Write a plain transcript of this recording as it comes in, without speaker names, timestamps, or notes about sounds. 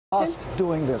Us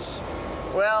doing this.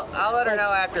 Well, I'll let her know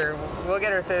after. We'll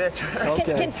get her through this.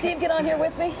 Okay. Can Steve get on here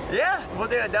with me? Yeah, we'll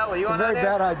do it double. You It's a want very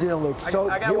bad idea, Luke. So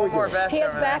I got one more vest. He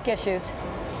has over back there. issues.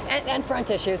 And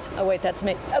front issues. Oh, wait, that's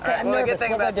me. Okay, Right, I'm well, nervous. the good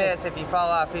thing What about do I do? this, if you fall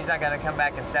off, he's not going to come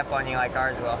back and step on you like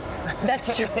ours will.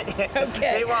 That's true.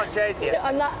 Okay. He won't chase you. No,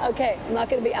 I'm not going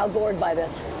to be outgored by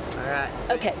this. All right.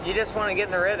 So Okay. You just want to get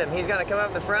in the rhythm. He's going to come up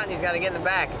in the front, and he's going to get in the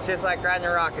back. It's just like riding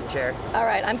a rocking chair. All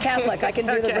right, I'm Catholic. I can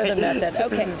do the Okay. rhythm method.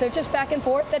 Okay, so just back and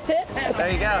forth. That's it? Okay.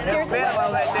 There you go. He'll Seriously, spin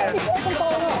while they I do. feel like I'm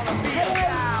falling off.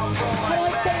 How do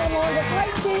I stay on longer? Hi,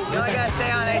 Steve. You only got to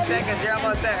stay on 8 seconds. You're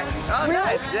almost there. Oh, Really?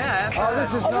 nice. Yeah, Oh,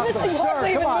 this is Oh, nothing. this is Sir,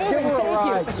 hardly come even on, give moving. her a Thank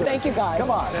ride, you. sir. Thank you, guys.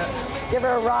 Come on. Give her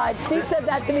a ride. Steve said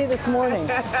that to me this morning.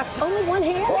 Only one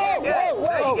hand? Whoa, whoa,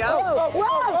 there you go.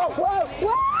 whoa, whoa,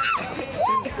 whoa.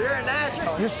 You're a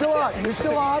natural. You're still on. You're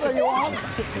still on. Are you on?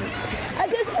 At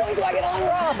this point, do I get on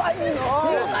or off? I'm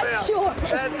not Yes, sure. ma'am.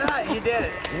 That's not. You did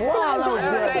it. Wow, that was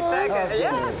That was good. 8 seconds.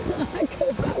 Yeah.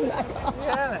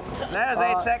 Yeah. That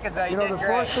was 8 seconds. You You know, did the great.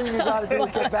 first thing you got to do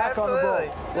is get back on the Absolutely.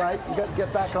 ball, right? You got to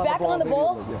get back on Back the ball. on the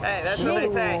ball? immediately, yeah. Hey, that's what they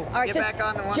say. All right, Get just back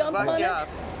on the one that jump bugged on you it. off.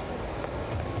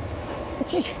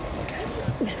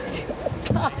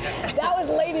 God, that was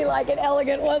ladylike and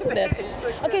elegant, wasn't it?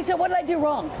 Okay, so what did I do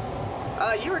wrong?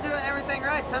 You were doing everything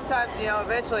right. Sometimes, you know,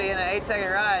 eventually in an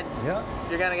 8-second ride, Yeah.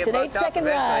 you're going to It's get an bucked off 8-second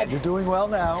eventually. ride. You're doing well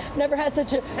now. Never had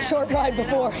such a short ride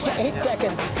before. 8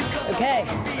 seconds. Okay.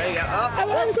 There you go. I Oh,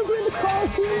 wanted to do the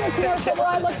cross commercial where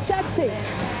I look sexy.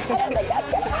 I don't think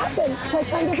that's going to happen. Should I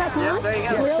try and get back on? Yep, there you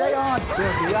go. Yeah, Really? stay on,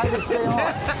 Dorothy. You got to stay on.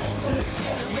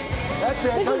 That's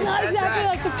it. This is not That's exactly right.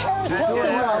 like the Paris You're doing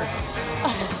Hilton.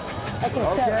 well. Okay,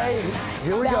 Okay,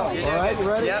 here we go. All Balance. right, you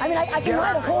ready? Yep. I mean, I can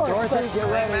ride a horse, Dorothy, but... get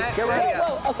ready. Mac, Get there ready. you go.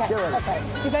 Whoa, okay, Get ready.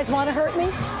 okay. You guys want to hurt me?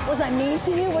 Was I mean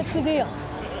to you? What's the deal?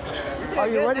 Are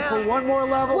you Good ready now. for one more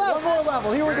level? Whoa. One more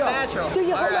level. Here we You're go. natural. Do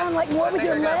you All hold right. on like more I with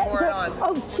think your they're gonna legs? pour it on.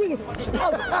 Oh, jeez.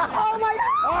 Oh, my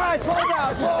God. All right, slow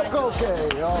down. Slow.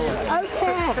 Okay. All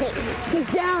right. Okay.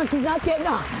 She's down. She's not getting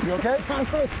up. You okay? I'm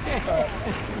okay.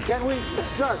 Can we,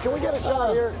 sir, can we get a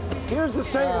shot here? Here's the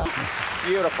famous.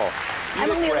 Beautiful. You I'm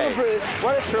look only a little great. bruised.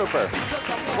 What a trooper.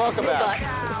 Welcome back.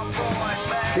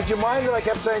 But, Did you mind that I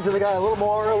kept saying to the guy, a little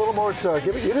more, sir?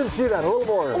 You didn't see that, a little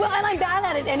more. well, and I'm bad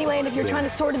at it anyway, and if you're trying to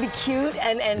sort of be cute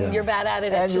and you're bad at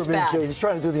it, And it's you're just being bad. cute. He's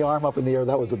trying to do the arm up in the air.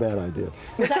 That was a bad idea.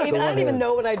 Was I don't even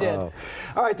know what I did. Oh.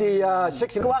 All right, the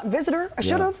 60. Go out and visit her. I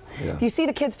should have. yeah. If you see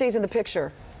the kid stays in the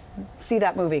picture, see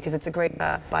that movie because it's a great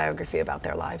biography about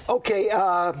their lives. Okay,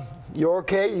 you're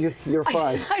okay? You're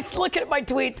fine. I was looking at my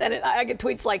tweets, and I get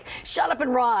tweets like, shut up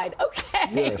and ride. Okay.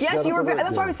 Yes. Shut Yes, up you were. and ride,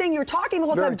 That's why I was saying you were talking the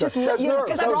whole Very time. Just tough. That's nerves.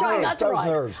 Because That I was was trying nerves. not to That was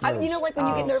ride. nerves. You know, like when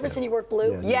you get nervous and you work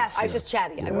blue? Yeah, Yes. I was just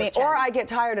chatty. I'm Me, real chatty. or I get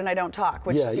tired and I don't talk,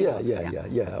 which Steve loves.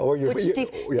 Yeah. Or you're, Which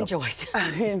Steve enjoys.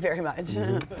 Very much.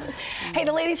 Hey,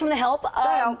 the ladies from The Help.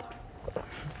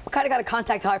 Kind of got a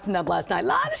contact high from them last night. A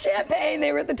lot of champagne.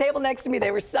 They were at the table next to me.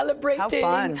 They were celebrating. How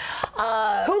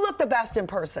fun. Who looked the best in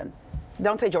person?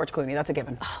 Don't say George Clooney. That's a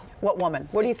given. What woman?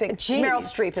 What do you think? Jeez. Meryl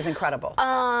Streep is incredible.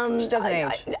 She doesn't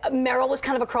age. Meryl was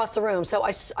kind of across the room, so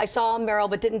I saw Meryl,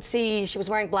 but didn't see. She was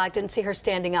wearing black. Didn't see her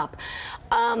standing up.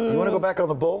 You want to go back on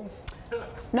the bull?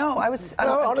 No, I was.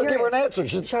 No, I want to give her an curious.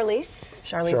 answer. Charlize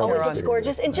Theron. always looks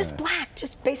gorgeous, and just black,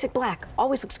 just basic black.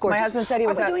 Always looks gorgeous. My husband said he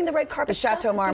was Are we at doing the red carpet the Chateau stuff? Marmont.